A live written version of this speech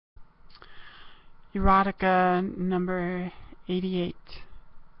erotiKa number 88.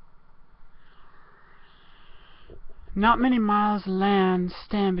 Not many miles of land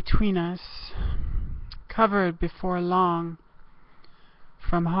stand between us, covered before long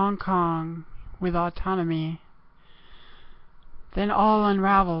from Hong Kong with autonomy. Then all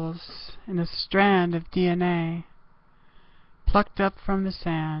unravels in a strand of DNA, plucked up from the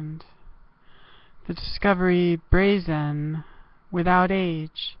sand. The discovery brazen, without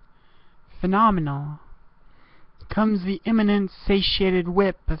age, phenomenal. Comes the imminent satiated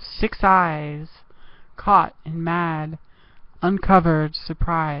whip of 6 eyes, caught in mad, uncovered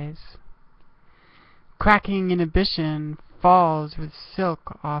surprise. Cracking inhibition falls with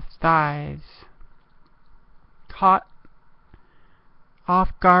silk off thighs. Caught off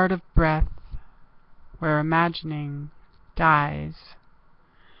guard of breath, where imagining dies.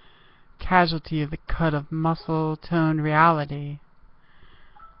 Casualty of the cut of muscle-toned reality.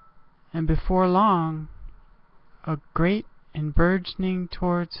 And before long, a great and burgeoning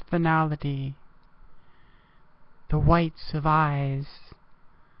towards finality. The whites of eyes,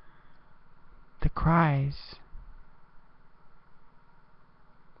 the cries.